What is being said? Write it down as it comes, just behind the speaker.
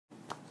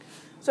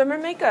So I'm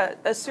going to make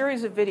a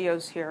series of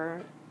videos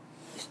here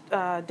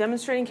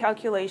demonstrating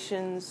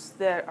calculations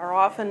that are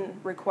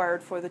often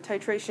required for the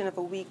titration of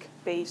a weak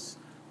base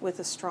with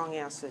a strong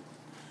acid.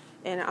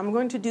 And I'm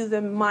going to do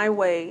them my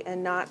way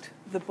and not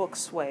the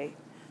book's way.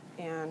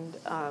 And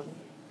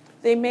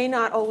they may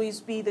not always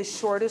be the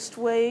shortest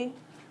way,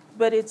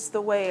 but it's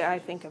the way I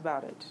think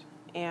about it.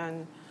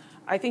 And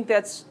I think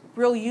that's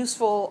real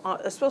useful,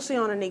 especially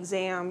on an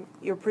exam.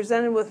 You're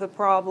presented with a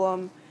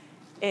problem,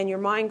 and your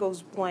mind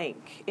goes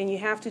blank, and you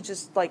have to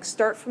just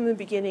start from the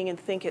beginning and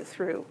think it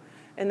through.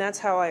 And that's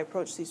how I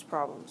approach these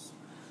problems.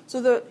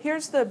 So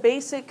here's the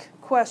basic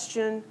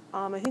question.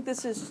 I think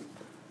this is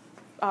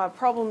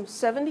problem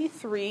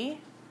 73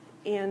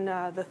 in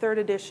the third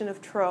edition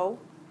of TRO.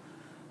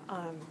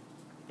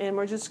 And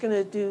we're just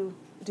going to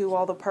do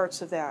all the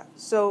parts of that.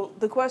 So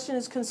the question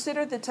is,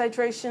 consider the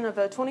titration of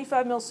a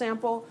 25 ml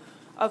sample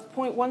of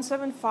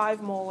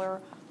 0.175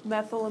 molar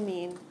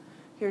methylamine,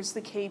 here's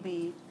the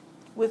Kb,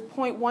 with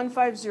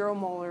 0.150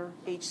 molar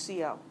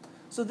HCl.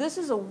 So this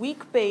is a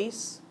weak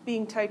base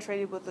being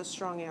titrated with a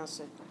strong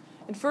acid.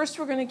 And first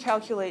we're going to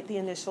calculate the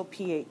initial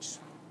pH.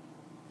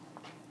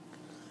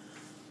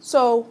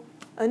 So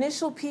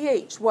initial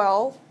pH,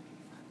 well,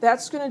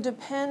 that's going to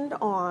depend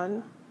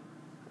on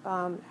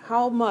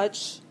how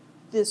much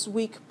this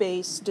weak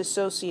base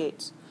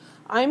dissociates.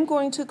 I'm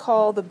going to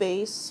call the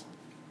base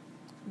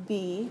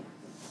B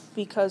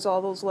because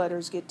all those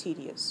letters get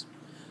tedious.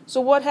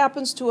 So what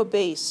happens to a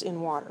base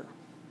in water?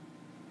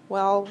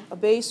 Well, a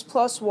base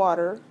plus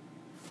water,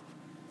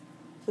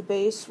 the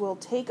base will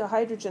take a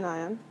hydrogen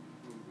ion.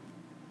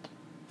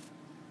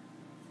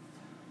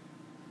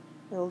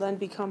 It'll then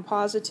become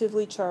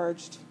positively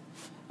charged,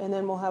 and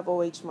then we'll have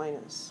OH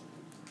minus.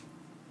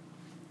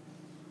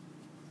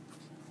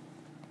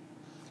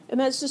 And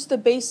that's just the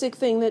basic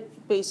thing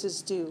that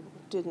bases do.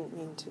 Didn't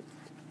mean to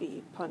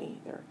be punny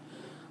there.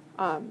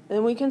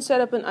 And we can set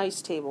up an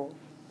ice table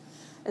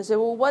and say,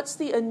 well, what's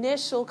the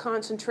initial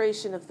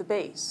concentration of the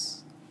base?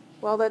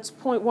 Well, that's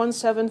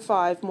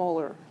 0.175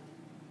 molar.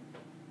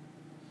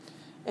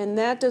 And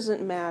that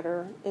doesn't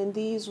matter. And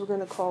these we're going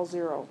to call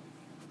 0.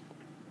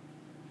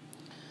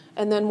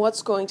 And then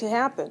what's going to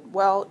happen?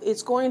 Well,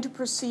 it's going to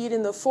proceed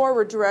in the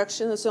forward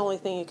direction. That's the only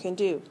thing it can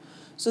do.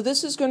 So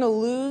this is going to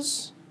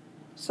lose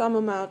some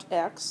amount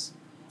x,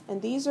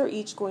 and these are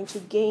each going to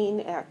gain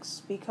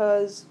x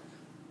because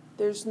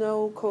there's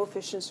no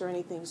coefficients or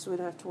anything, so we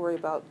don't have to worry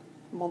about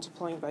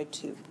multiplying by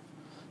 2.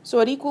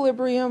 So at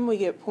equilibrium, we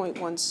get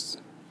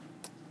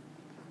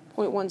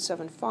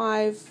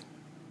 0.175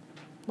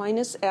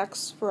 minus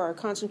x for our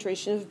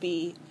concentration of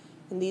B,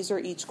 and these are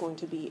each going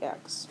to be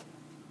x.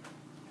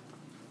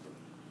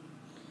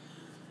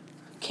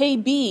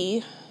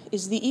 Kb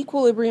is the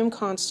equilibrium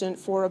constant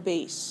for a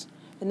base,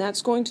 and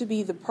that's going to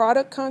be the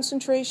product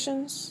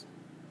concentrations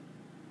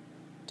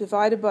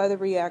divided by the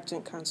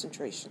reactant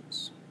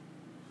concentrations.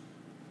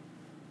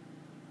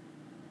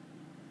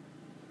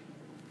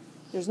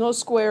 There's no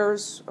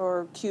squares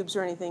or cubes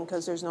or anything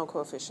because there's no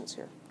coefficients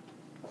here.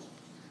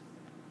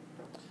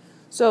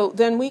 So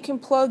then we can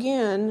plug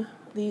in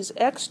these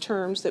x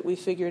terms that we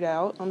figured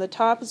out. On the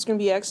top it's going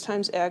to be x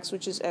times x,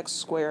 which is x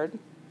squared.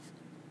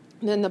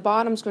 And then the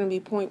bottom is going to be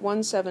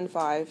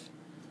 0.175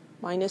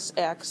 minus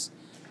x.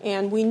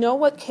 And we know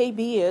what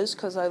Kb is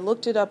because I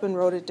looked it up and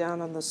wrote it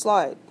down on the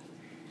slide.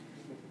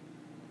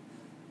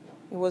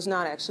 It was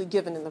not actually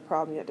given in the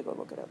problem. You had to go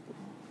look it up.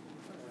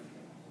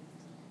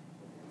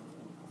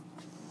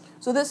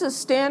 So this is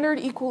standard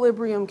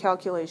equilibrium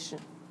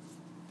calculation.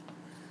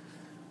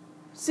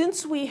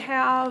 Since we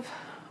have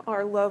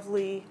our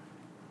lovely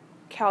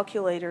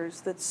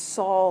calculators that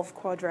solve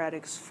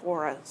quadratics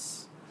for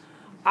us,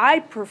 I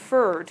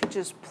prefer to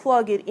just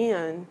plug it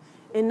in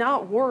and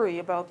not worry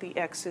about the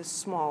x is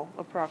small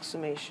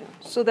approximation.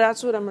 So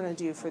that's what I'm going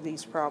to do for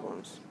these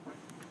problems.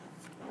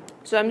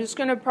 So I'm just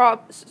going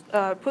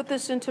to put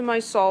this into my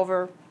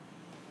solver.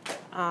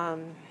 Let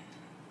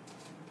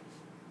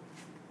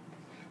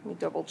me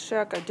double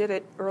check. I did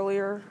it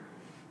earlier.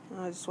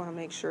 I just want to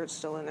make sure it's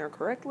still in there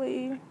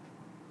correctly.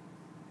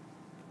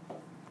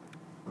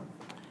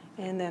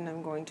 And then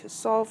I'm going to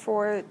solve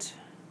for it.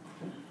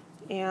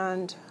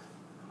 And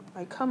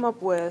I come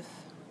up with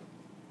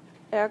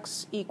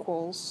x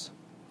equals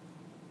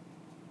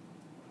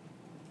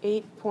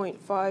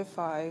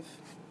 8.55.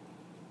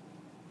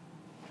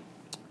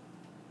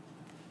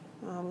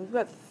 We've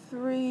got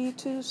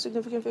two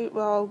significant,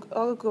 well,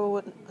 I'll go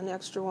with an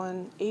extra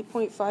one,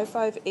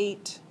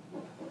 8.558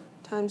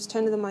 times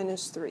 10 to the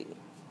minus 3.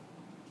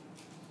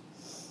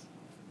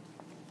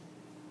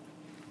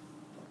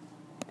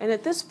 And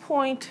at this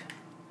point,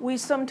 we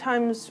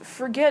sometimes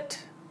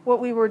forget what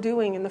we were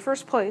doing in the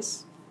first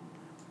place.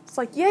 It's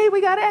like, yay,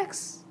 we got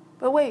x.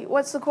 But wait,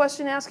 what's the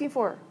question asking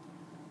for?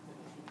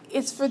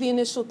 It's for the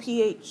initial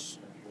pH.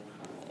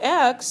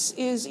 X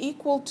is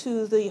equal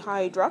to the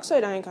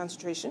hydroxide ion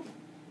concentration.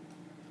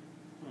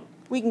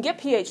 We can get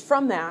pH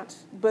from that,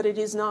 but it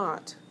is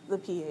not the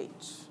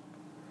pH.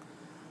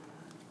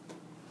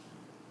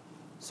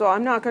 So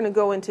I'm not going to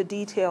go into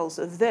details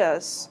of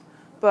this,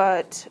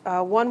 But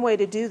one way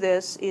to do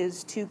this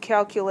is to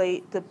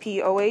calculate the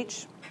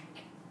pOH,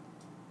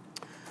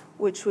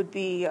 which would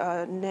be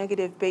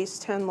negative base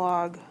 10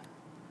 log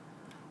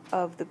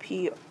of the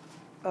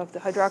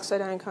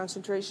hydroxide ion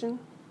concentration.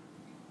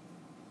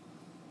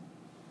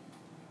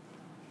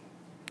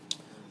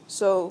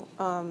 So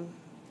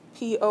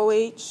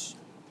pOH,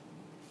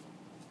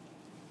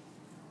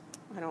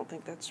 I don't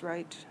think that's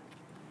right.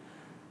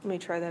 Let me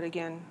try that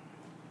again,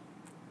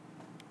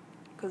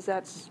 because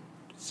that's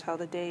how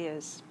the day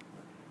is.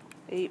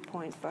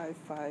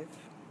 8.558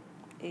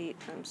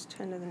 times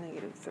 10 to the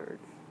negative third.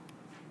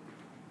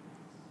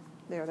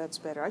 There, that's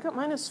better. I got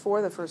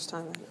 -4 the first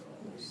time. It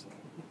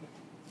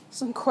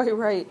wasn't quite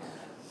right.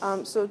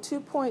 So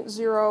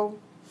 2.0,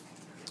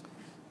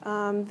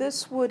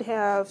 this would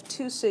have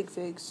 2 sig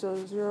figs,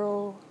 so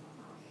 0,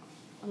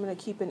 I'm going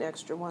to keep an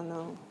extra one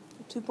though.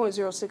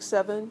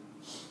 2.067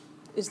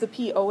 is the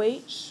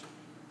pOH.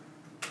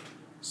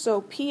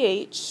 So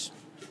pH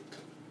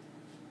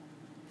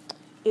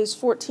is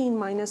 14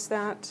 minus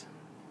that.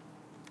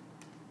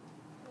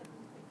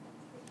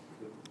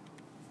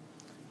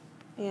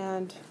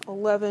 And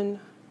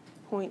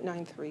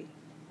 11.93.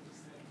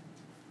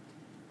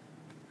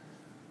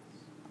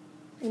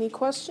 Any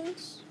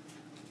questions?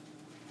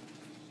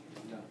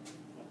 No.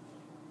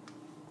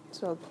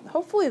 So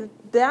hopefully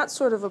that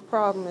sort of a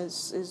problem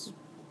is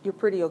you're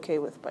pretty okay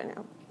with by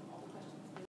now.